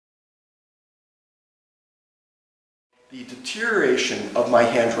The deterioration of my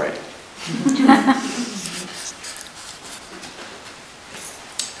handwriting.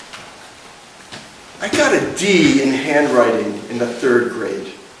 I got a D in handwriting in the 3rd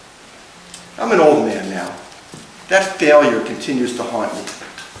grade. I'm an old man now. That failure continues to haunt me.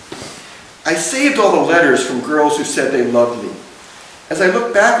 I saved all the letters from girls who said they loved me. As I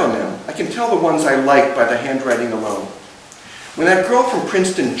look back on them, I can tell the ones I liked by the handwriting alone. When that girl from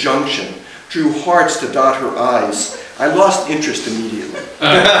Princeton Junction drew hearts to dot her I's, I lost interest immediately.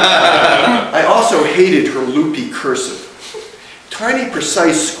 I also hated her loopy cursive. Tiny,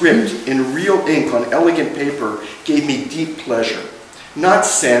 precise script in real ink on elegant paper gave me deep pleasure, not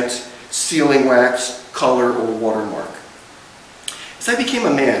scent, sealing wax, color, or watermark. As I became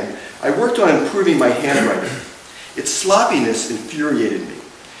a man, I worked on improving my handwriting. Its sloppiness infuriated me.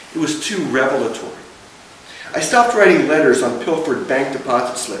 It was too revelatory. I stopped writing letters on pilfered bank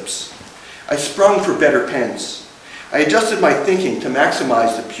deposit slips. I sprung for better pens. I adjusted my thinking to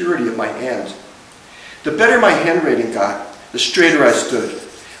maximize the purity of my hand. The better my handwriting got, the straighter I stood.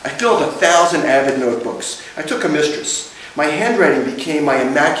 I filled 1,000 avid notebooks. I took a mistress. My handwriting became my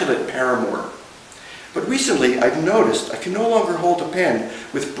immaculate paramour. But recently, I've noticed I can no longer hold a pen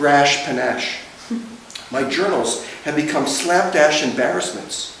with brash panache. My journals have become slapdash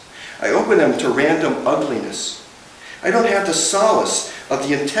embarrassments. I open them to random ugliness. I don't have the solace of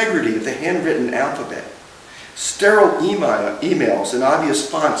the integrity of the handwritten alphabet. Sterile emails and obvious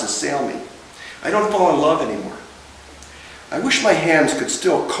fonts assail me. I don't fall in love anymore. I wish my hands could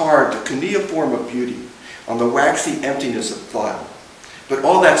still carve the cuneiform of beauty on the waxy emptiness of thought. But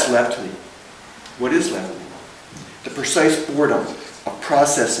all that's left me. What is left me? The precise boredom of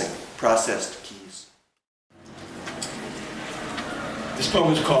processing processed keys. This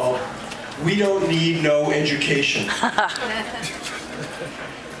poem is called We Don't Need No Education.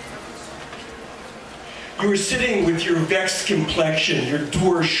 You were sitting with your vexed complexion, your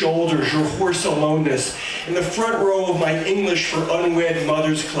dour shoulders, your hoarse aloneness, in the front row of my English for Unwed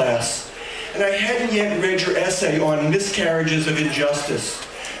Mothers class. And I hadn't yet read your essay on miscarriages of injustice,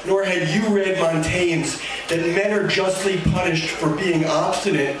 nor had you read Montaigne's that men are justly punished for being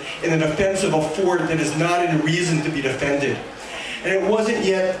obstinate in the defense of a fort that is not in reason to be defended. And it wasn't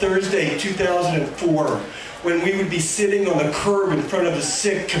yet Thursday, 2004, when we would be sitting on the curb in front of the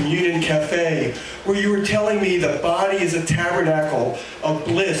sick communion cafe, where you were telling me the body is a tabernacle of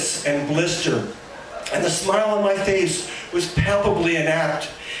bliss and blister. And the smile on my face was palpably inapt.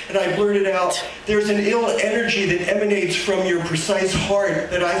 And I blurted out, there's an ill energy that emanates from your precise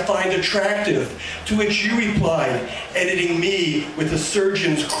heart that I find attractive, to which you replied, editing me with the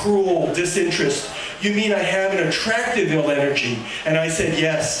surgeon's cruel disinterest, you mean I have an attractive ill energy? And I said,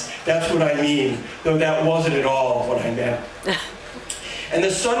 yes, that's what I mean, though that wasn't at all what I meant. And the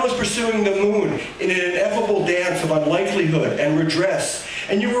sun was pursuing the moon in an ineffable dance of unlikelihood and redress.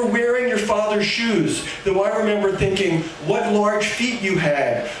 And you were wearing your father's shoes, though I remember thinking what large feet you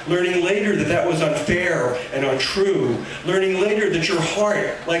had, learning later that that was unfair and untrue, learning later that your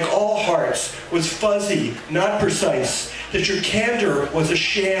heart, like all hearts, was fuzzy, not precise, that your candor was a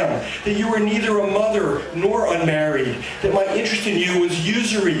sham, that you were neither a mother nor unmarried, that my interest in you was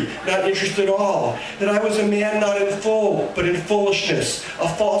usury, not interest at all, that I was a man not in full, but in foolishness, a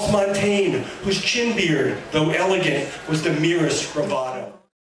false Montaigne, whose chin beard, though elegant, was the merest bravado.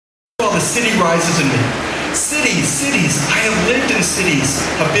 Well, the city rises in me. Cities, cities, I have lived in cities,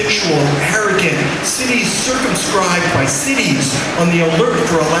 habitual, arrogant, cities circumscribed by cities, on the alert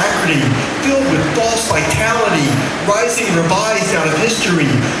for alacrity, filled with false vitality, rising revised out of history,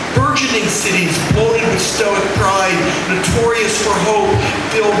 burgeoning cities bloated with stoic pride, notorious for hope,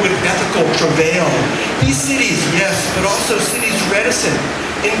 filled with ethical travail. These cities, yes, but also cities reticent,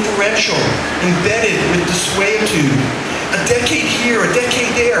 inferential, embedded with dissuaitude. A decade here, a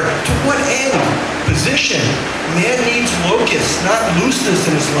decade there. To what end? Position. Man needs locus, not looseness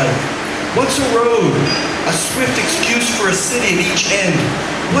in his life. What's a road? A swift excuse for a city at each end.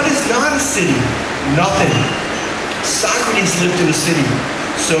 What is not a city? Nothing. Socrates lived in a city.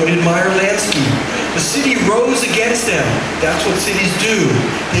 So did Meyer Lansky. The city rose against them. That's what cities do.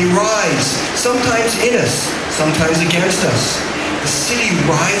 They rise, sometimes in us, sometimes against us. The city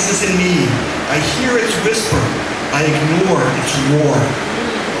rises in me. I hear its whisper. I ignore its roar.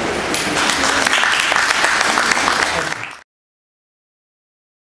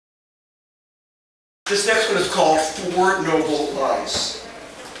 This next one is called Four Noble Lies.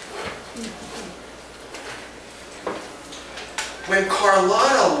 When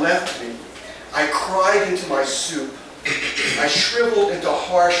Carlotta left me, I cried into my soup. I shriveled into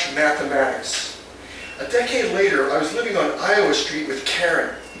harsh mathematics. A decade later, I was living on Iowa Street with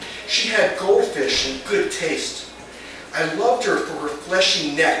Karen. She had goldfish and good taste. I loved her for her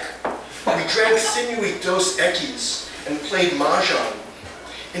fleshy neck. We drank sinewy Dos Equis and played mahjong.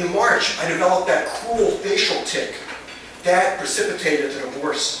 In March, I developed that cruel facial tic. That precipitated the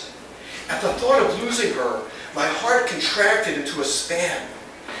divorce. At the thought of losing her, my heart contracted into a span.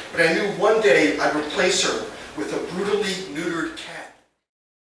 But I knew one day I'd replace her with a brutally neutered cat.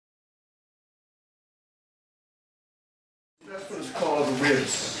 This one is called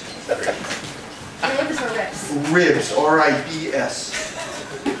Ribs. Ribs or ribs? Ribs, R-I-B-S.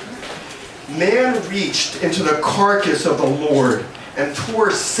 Man reached into the carcass of the Lord and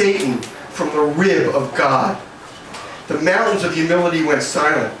tore Satan from the rib of God. The mountains of humility went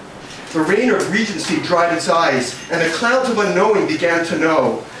silent. The rain of regency dried its eyes, and the clouds of unknowing began to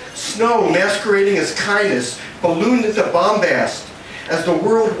know. Snow, masquerading as kindness, ballooned into bombast as the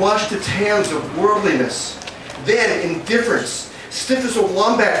world washed its hands of worldliness. Then indifference, stiff as a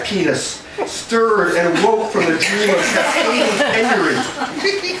wombat penis, stirred and woke from the dream of cascading penury.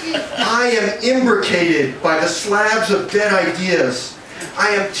 I am imbricated by the slabs of dead ideas. I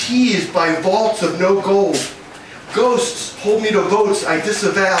am teased by vaults of no gold. Ghosts hold me to votes I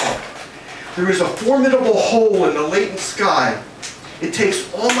disavow. There is a formidable hole in the latent sky. It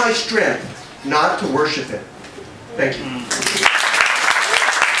takes all my strength not to worship it. Thank you.